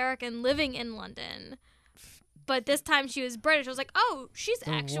an American living in London. But this time she was British. I was oh, she's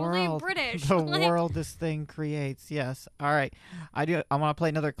actually British. The world this thing creates. Yes. All right. I want to play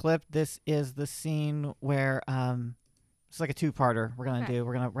another clip. This is the scene where it's a 2-parter. We're gonna Okay. do.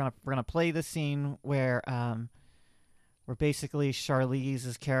 We're gonna play the scene where basically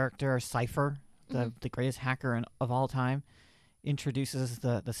Charlize's character Cypher, the greatest hacker of all time, introduces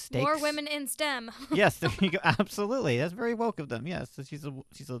the stakes. More women in STEM. Yes, there you go. Absolutely. That's very woke of them. Yes, so she's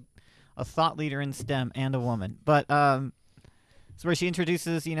a thought leader in STEM and a woman. But it's where she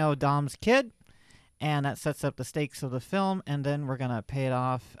introduces, Dom's kid, and that sets up the stakes of the film, and then we're gonna pay it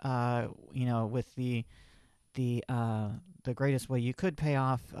off, with the the greatest way you could pay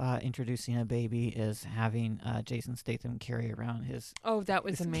off introducing a baby is having Jason Statham carry around his Oh, that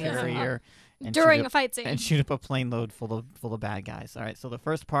was amazing. carrier and During shoot a fight scene. and shoot up a plane load full of bad guys. All right, so the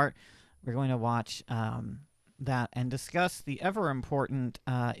first part we're going to watch that and discuss the ever important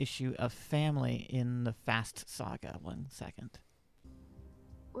issue of family in the Fast saga. 1 second.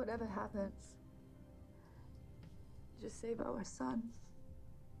 Whatever happens, just save our son.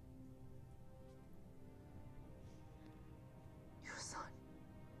 Your son.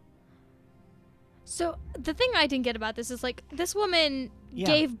 So the thing I didn't get about this is like this woman Yeah.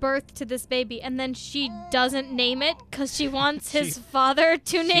 gave birth to this baby and then she doesn't name it because she wants his She- father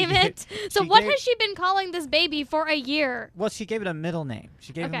to name it. So she what gave- has she been calling this baby for a year? Well, she gave it a middle name.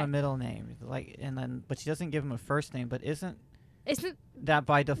 She gave him Okay. a middle name, but she doesn't give him a first name. But isn't Isn't that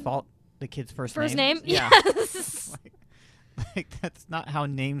by default the kid's first name? Yeah. Yes. like that's not how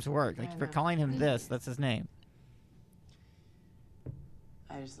names work. Like if you're calling him this, that's his name.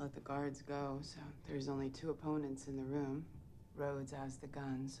 I just let the guards go, so there's only 2 opponents in the room. Rhodes has the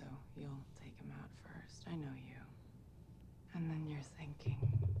gun, so you'll take him out first. I know you. And then you're thinking,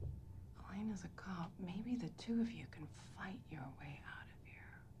 Elena's a cop. Maybe the 2 of you can fight your way out of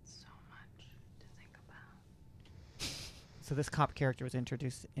here. So much to think about. So this cop character was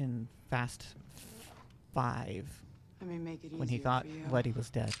introduced in Fast 5 I mean, make it when he easier thought for you. Letty was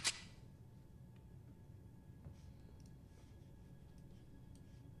dead.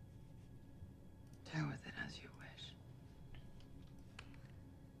 Do with it as you wish.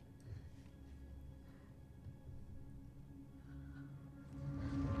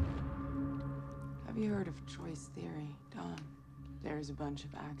 Have you heard of choice theory, Dom? There's a bunch of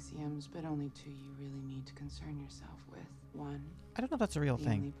axioms, but only 2 you really need to concern yourself with. 1, I don't know if that's a real The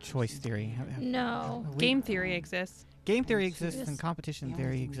thing. only Choice person theory. No. Game theory exists. Game theory And exists and competition the only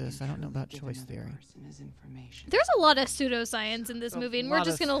theory thing we can exists. I don't know truly about give choice another theory. person is information. There's a lot of pseudoscience in this A movie, and we're lot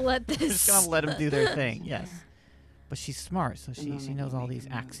just of- gonna let Just this. gonna let them do their thing. Yes, but she's smart, so The she moment knows you all make these a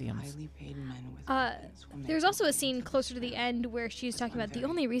move, axioms. highly paid men with Uh, weapons will make There's you also a believe scene in closer to the yourself. end where she's talking I'm about the very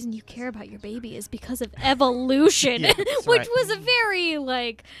only reason you care about your pessimistic. baby is because of evolution, Yeah, that's which right. was a very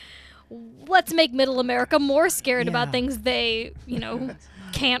like, let's make Middle America more scared about Yeah. things they,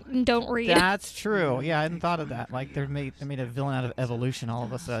 can't and don't read. That's true. Yeah, I hadn't thought of that. Like they made a villain out of evolution all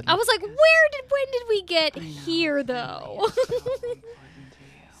of a sudden. I was like, when did we get here though?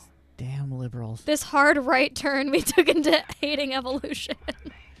 Damn liberals. This hard right turn we took into hating evolution.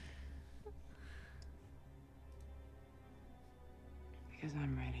 Because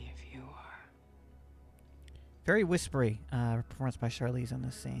I'm ready if you are. Very whispery performance by Charlize in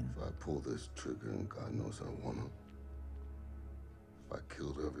this scene. If I pull this trigger, and God knows I wanna, if I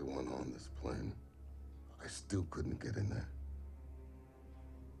killed everyone on this plane, I still couldn't get in there.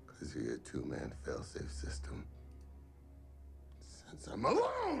 Because you're a 2-man failsafe system. Since I'm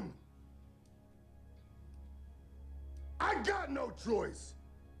alone, I got no choice.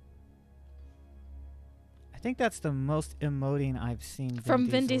 I think that's the most emoting I've seen From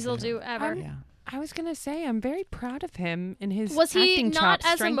Vin Diesel do. do ever. Yeah. I was gonna say I'm very proud of him in his Was he acting not chops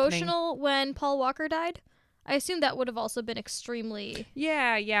as strengthening. emotional when Paul Walker died? I assume that would have also been extremely.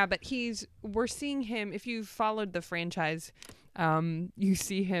 Yeah, but we're seeing him. If you've followed the franchise, you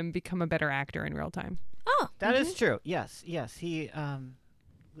see him become a better actor in real time. Oh, That is true. Yes. He,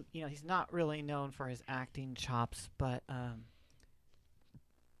 he's not really known for his acting chops, but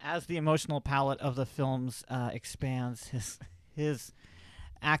as the emotional palette of the films expands, his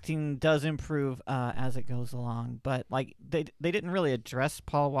acting does improve as it goes along. But like they didn't really address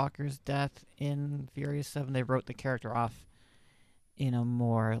Paul Walker's death in Furious 7. They wrote the character off in a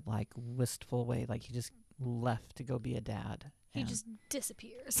more like wistful way, like he just left to go be a dad. He And just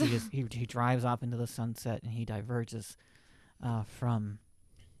disappears. he drives off into the sunset and he diverges from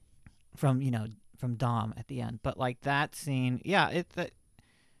Dom at the end. But like that scene, yeah, it's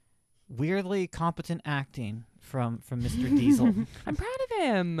weirdly competent acting from Mr. Diesel. I'm proud of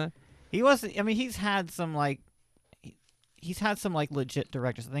him. He was. I mean, he's had some like legit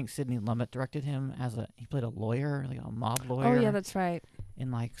directors. I think Sidney Lumet directed him he played a lawyer, like a mob lawyer. Oh yeah, that's right.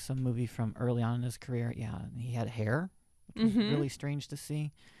 in like some movie from early on in his career. Yeah, and he had hair, which was Mhm. really strange to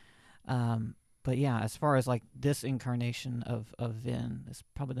see. But yeah, as far as like this incarnation of Vin, is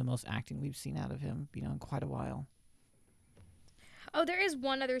probably the most acting we've seen out of him, in quite a while. Oh, there is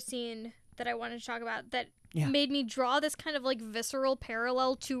one other scene that I wanted to talk about that Yeah. made me draw this kind of like visceral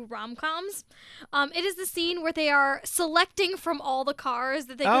parallel to rom-coms. It is the scene where they are selecting from all the cars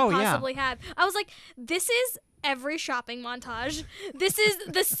that they Oh, could yeah. possibly have. I was like, this is every shopping montage. This is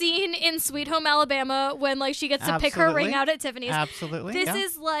the scene in Sweet Home Alabama when like she gets to pick her ring out at Tiffany's. Absolutely. This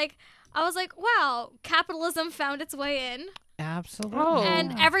is like, I was like, wow, capitalism found its way in. Absolutely.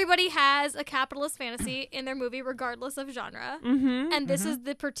 And everybody has a capitalist fantasy in their movie, regardless of genre. And this is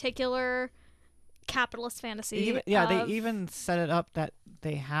the particular capitalist fantasy. They even set it up that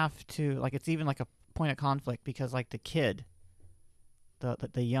they have to, like, it's even like a point of conflict because, like, the kid,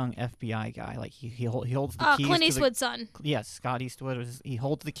 the young FBI guy, like, he holds the keys. Clint Eastwood's son. Yes, Scott Eastwood. He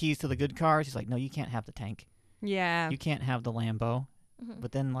holds the keys to the good cars. He's like, no, you can't have the tank. Yeah. You can't have the Lambo.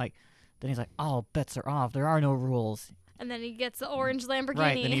 But then, like, he's like, all bets are off. There are no rules. And then he gets the orange Lamborghini.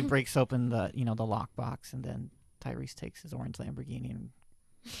 Right, then he breaks open the lockbox, and then Tyrese takes his orange Lamborghini and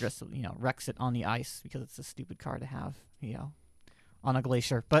just, wrecks it on the ice because it's a stupid car to have, on a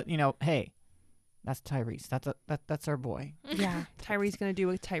glacier. But, hey, that's Tyrese. That's our boy. Yeah, Tyrese gonna do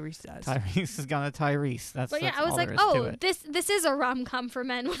what Tyrese does. Tyrese is gonna Tyrese. That's I was all like, there is to it. this is a rom-com for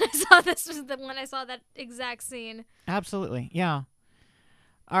men when I saw this, when I saw that exact scene. Absolutely, yeah.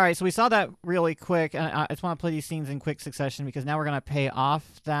 All right, so we saw that really quick, and I just want to play these scenes in quick succession because now we're gonna pay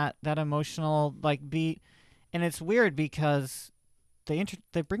off that emotional beat, and it's weird because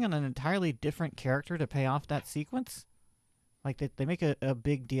they bring in an entirely different character to pay off that sequence. Like they make a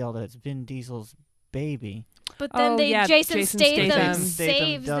big deal that it's Vin Diesel's baby, but then Jason Statham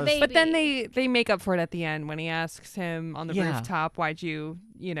saves the baby. But then they make up for it at the end when he asks him on the rooftop, "Why'd you?"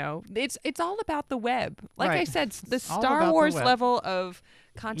 It's all about the web. Like I said, the Star Wars level of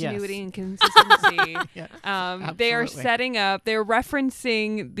continuity and consistency. They are setting up. They're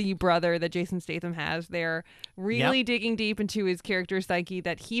referencing the brother that Jason Statham has. They're really digging deep into his character psyche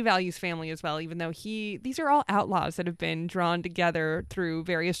that he values family as well, even though these are all outlaws that have been drawn together through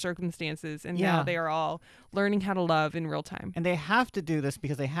various circumstances, and now they are all learning how to love in real time. And they have to do this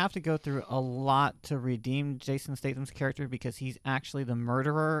because they have to go through a lot to redeem Jason Statham's character because he's actually the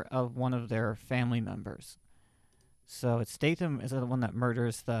murderer of one of their family members. So it's Statham is the one that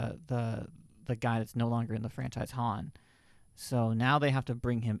murders the guy that's no longer in the franchise, Han. So now they have to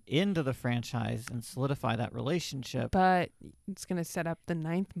bring him into the franchise and solidify that relationship. But it's going to set up the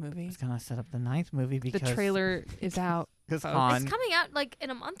 9th movie. It's going to set up the 9th movie because the trailer is out. It's coming out like in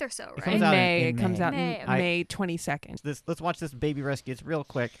a month or so, right? It comes out in May 22nd. Let's watch this baby rescue. It's real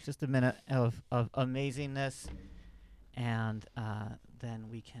quick, just a minute of amazingness, and then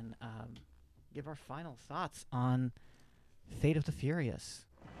we can give our final thoughts on Fate of the Furious.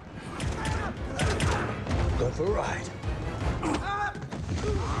 Go for a ride.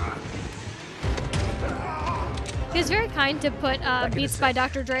 He was very kind to put Beats by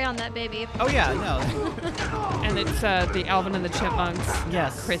Dr. Dre on that baby. Oh yeah, no. And it's the Alvin and the Chipmunks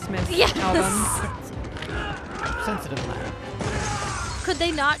Christmas album. Sensitive lad. Could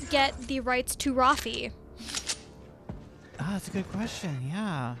they not get the rights to Rafi? That's a good question.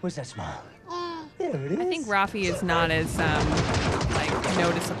 Yeah. Where's that smile? There it is. I think Rafi is not as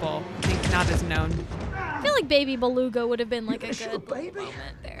noticeable. I think not as known. I feel like Baby Beluga would have been like a good moment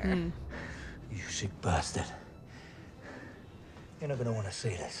there. You sick bastard. You're not gonna want to see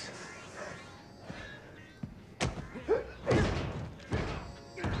this. So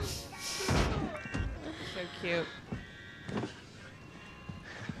cute.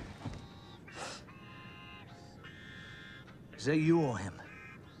 Is that you or him?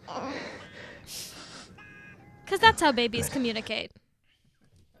 Because that's how babies communicate.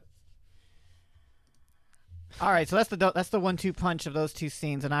 All right, so that's the 1-2 punch of those two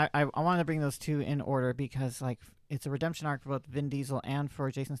scenes, and I wanted to bring those two in order because it's a redemption arc for both Vin Diesel and for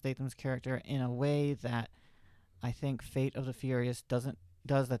Jason Statham's character in a way that I think Fate of the Furious does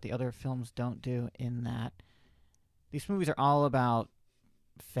that the other films don't do. In that these movies are all about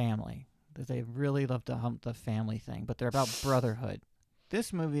family. They really love to hump the family thing, but they're about brotherhood.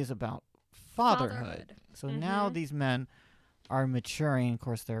 This movie is about fatherhood. So now these men are maturing. Of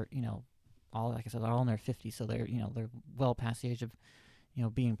course, they're all, like I said, they're all in their 50s, so they're they're well past the age of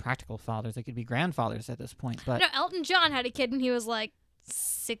being practical fathers. They could be grandfathers at this point. But Elton John had a kid when he was like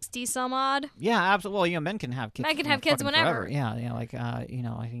 60 some odd. Yeah, absolutely. Well, men can have kids. Men can have kids whenever. Forever. Yeah, like I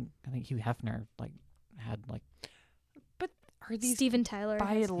think Hugh Hefner had. But are these Steven Tyler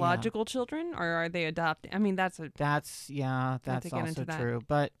biological children, or are they adopted? I mean, that's also true.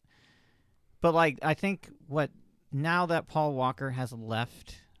 But I think now that Paul Walker has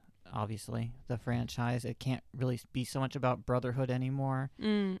left, obviously, the franchise, it can't really be so much about brotherhood anymore.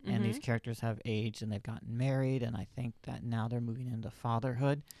 And these characters have aged and they've gotten married, and I think that now they're moving into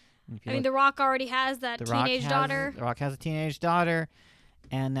fatherhood. The Rock already has that teenage daughter. The Rock has a teenage daughter,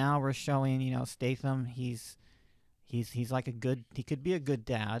 and now we're showing, Statham. He's like he could be a good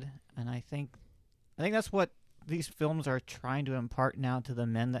dad, and I think that's what these films are trying to impart now to the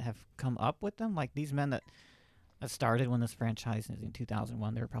men that have come up with them. Like these men that started when this franchise is in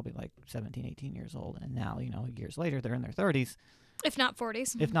 2001, they were probably like 17, 18 years old. And now, years later, they're in their 30s. If not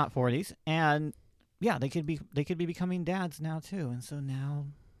 40s. If not 40s. And yeah, they could be becoming dads now too. And so now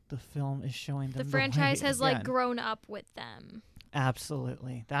the film is showing them the franchise way has again. like grown up with them.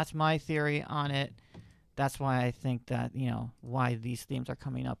 Absolutely. That's my theory on it. That's why I think that, why these themes are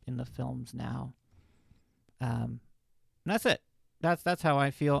coming up in the films now. And that's it. That's how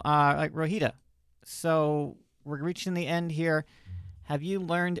I feel. Like Rohita. So we're reaching the end here. Have you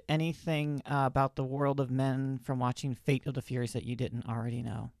learned anything about the world of men from watching Fate of the Furious that you didn't already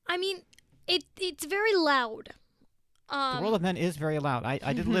know? I mean, it's very loud. The world of men is very loud.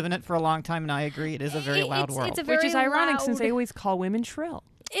 I did live in it for a long time, and I agree. It is a very loud world. It's a very Which is ironic loud... since they always call women shrill.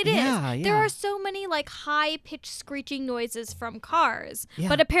 It is. Yeah. There are so many like high-pitched screeching noises from cars. Yeah.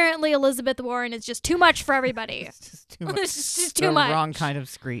 But apparently Elizabeth Warren is just too much for everybody. It's just too much. It's just the too much. wrong kind of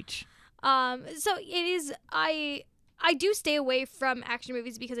screech. So it is. I do stay away from action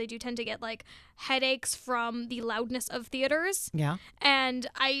movies because I do tend to get like headaches from the loudness of theaters. Yeah. And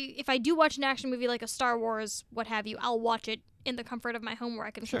if I do watch an action movie like a Star Wars, what have you, I'll watch it in the comfort of my home where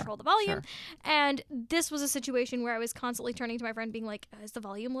I can control the volume. Sure. And this was a situation where I was constantly turning to my friend being like, is the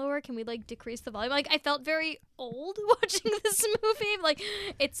volume lower? Can we like decrease the volume? Like I felt very old watching this movie. Like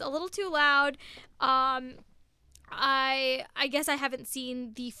it's a little too loud. I guess I haven't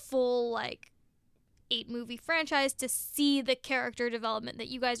seen the full like 8-movie franchise to see the character development that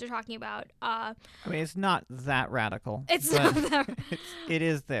you guys are talking about. I mean, it's not that radical. It's not that. It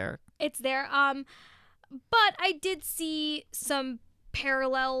is there. It's there. But I did see some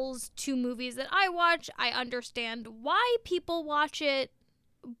parallels to movies that I watch. I understand why people watch it.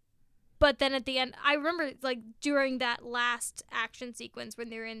 But then at the end, I remember like during that last action sequence when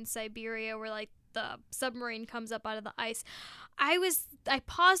they're in Siberia where like the submarine comes up out of the ice, I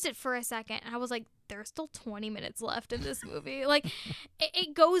paused it for a second and I was like, there's still 20 minutes left in this movie. Like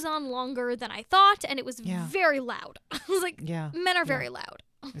it goes on longer than I thought, and it was very loud. I was like, men are very loud.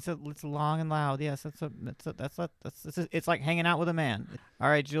 It's long and loud. Yes, it's like hanging out with a man. All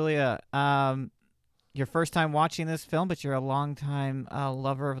right, Julia. Your first time watching this film, but you're a longtime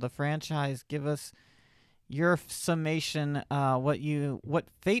lover of the franchise. Give us your summation. What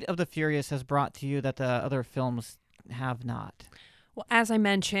Fate of the Furious has brought to you that the other films have not. Well, as I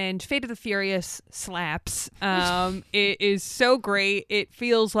mentioned, Fate of the Furious slaps. It is so great. It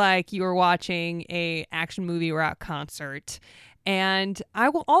feels like you are watching a action movie or a concert. And I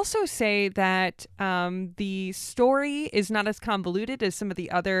will also say that the story is not as convoluted as some of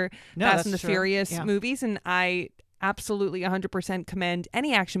the other Fast and the Furious movies. And I absolutely 100% commend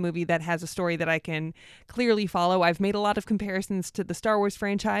any action movie that has a story that I can clearly follow. I've made a lot of comparisons to the Star Wars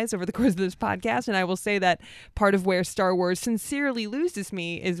franchise over the course of this podcast, and I will say that part of where Star Wars sincerely loses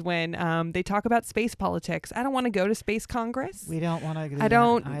me is when they talk about space politics. I don't want to go to Space Congress. We don't want to do I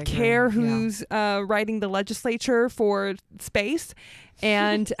don't care who's writing the legislature for space.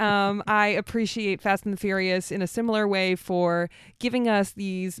 And I appreciate Fast and the Furious in a similar way for giving us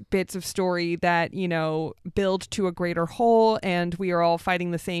these bits of story that, build to a greater whole. And we are all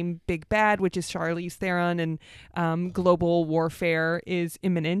fighting the same big bad, which is Charlize Theron, and global warfare is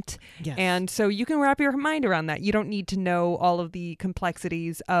imminent. Yes. And so you can wrap your mind around that. You don't need to know all of the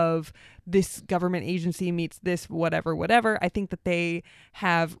complexities of this government agency meets this whatever. I think that they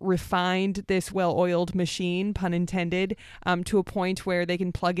have refined this well-oiled machine, pun intended, to a point where they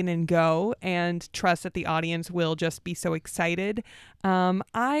can plug in and go and trust that the audience will just be so excited.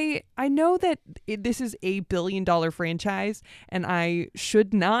 I know that this is $1 billion franchise, and I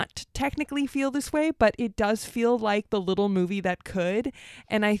should not technically feel this way, but it does feel like the little movie that could.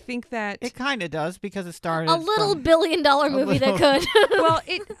 And I think that it kind of does because it started a little $1 billion movie that could. Well,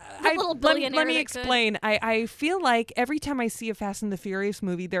 let me explain. I feel like every time I see a Fast and the Furious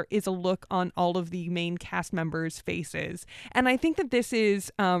movie, there is a look on all of the main cast members' faces. And I think that this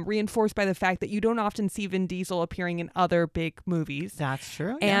is reinforced by the fact that you don't often see Vin Diesel appearing in other big movies. That's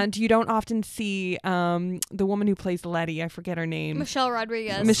true. And you don't often see the woman who plays Letty, I forget her name. Michelle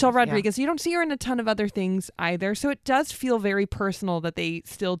Rodriguez. You don't see her in a ton of other things either. So it does feel very personal that they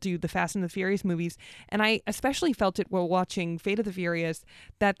still do the Fast and the Furious movies. And I especially felt it while watching Fate of the Furious,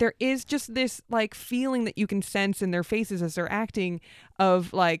 that there is just this like feeling that you can sense in their faces as they're acting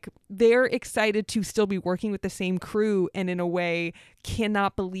of like they're excited to still be working with the same crew, and in a way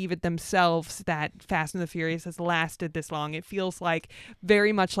cannot believe it themselves that Fast and the Furious has lasted this long. It feels like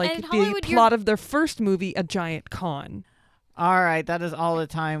very much like the plot of their first movie, A Giant Con. All right, that is all the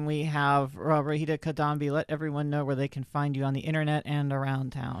time we have. Rohita Kadambi, let everyone know where they can find you on the internet and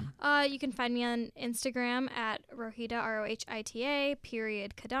around town. You can find me on Instagram at Rohita, ROHITA,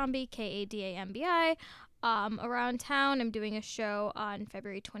 Kadambi, KADAMBI. Around town, I'm doing a show on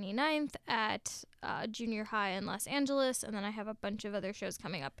February 29th at Junior High in Los Angeles, and then I have a bunch of other shows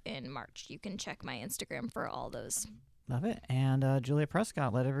coming up in March. You can check my Instagram for all those. Love it. And Julia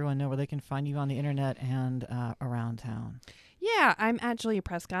Prescott, let everyone know where they can find you on the internet and around town. Yeah, I'm at Julia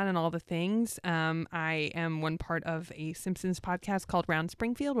Prescott and all the things. I am one part of a Simpsons podcast called Round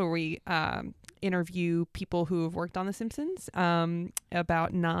Springfield, where we interview people who have worked on The Simpsons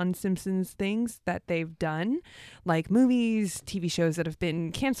about non-Simpsons things that they've done, like movies, TV shows that have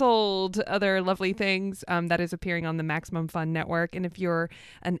been canceled, other lovely things. That is appearing on the Maximum Fun Network. And if you're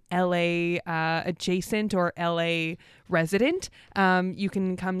an LA adjacent or LA resident, you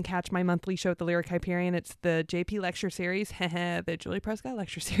can come catch my monthly show at the Lyric Hyperion. It's the JP Lecture Series, the Julie Prescott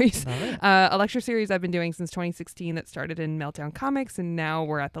Lecture Series. A lecture series I've been doing since 2016 that started in Meltdown Comics, and now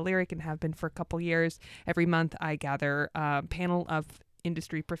we're at the Lyric and have been for a couple years. Every month I gather a panel of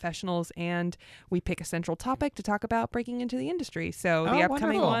industry professionals and we pick a central topic to talk about breaking into the industry. So the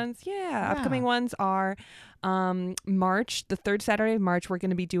upcoming upcoming ones are March, the third Saturday of March, we're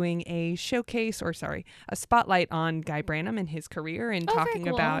going to be doing a spotlight on Guy Branum and his career and talking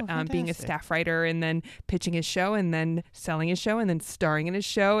about being a staff writer and then pitching his show and then selling his show and then starring in his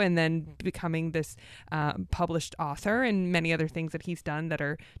show and then becoming this published author and many other things that he's done that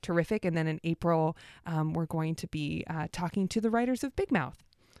are terrific. And then in April, we're going to be talking to the writers of Big Mouth.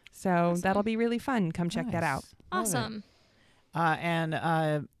 So that'll be really fun. Come check that out. Awesome. And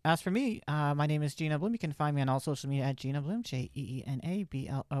as for me, my name is Gina Bloom. You can find me on all social media at Gina Bloom,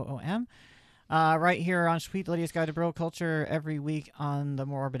 JEENABLOOM. Right here on Sweet Lydia's Guide to Bro Culture every week on the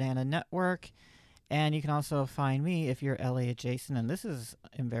More Banana Network. And you can also find me if you're LA adjacent. And this is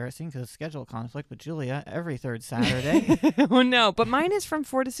embarrassing because schedule conflict with Julia every third Saturday. Oh, no. But mine is from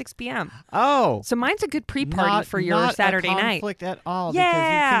 4 to 6 p.m. Oh. So mine's a good pre-party for your Saturday night. Not a conflict at all. Yeah. Because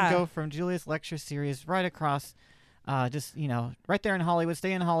you can go from Julia's lecture series right across, right there in Hollywood.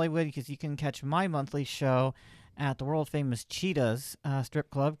 Stay in Hollywood because you can catch my monthly show at the world-famous Cheetahs strip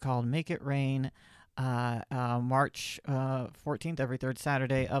club called Make It Rain. March 14th, every third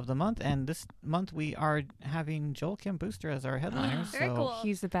Saturday of the month. And this month we are having Joel Kim Booster as our headliner. Very cool.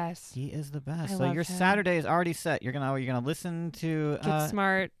 He's the best. He is the best. I So love your him. Saturday is already set. You're gonna listen to Get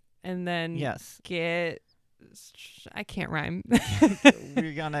smart and then get. I can't rhyme.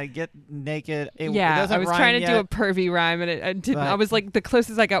 We're gonna get naked. It I was trying to do a yet, pervy rhyme and it didn't. I was like, the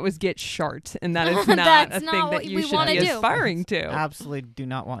closest I got was get shart, and that is not That's a thing not that what you we should wanna be do. aspiring to. Absolutely do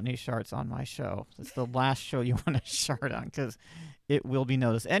not want any sharts on my show. It's the last show you want a shart on because it will be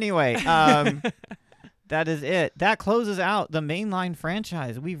noticed. Anyway, that is it. That closes out the mainline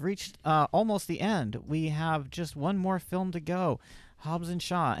franchise. We've reached almost the end. We have just one more film to go. Hobbs and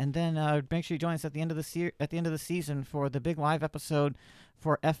Shaw, and then make sure you join us at the end of the season for the big live episode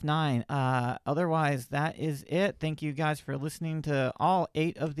for F9. Otherwise, that is it. Thank you guys for listening to all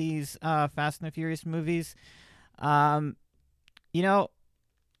 8 of these Fast and the Furious movies. I don't know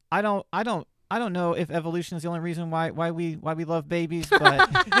if evolution is the only reason why we love babies, but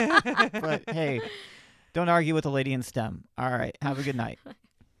but hey, don't argue with a lady in STEM. All right, have a good night.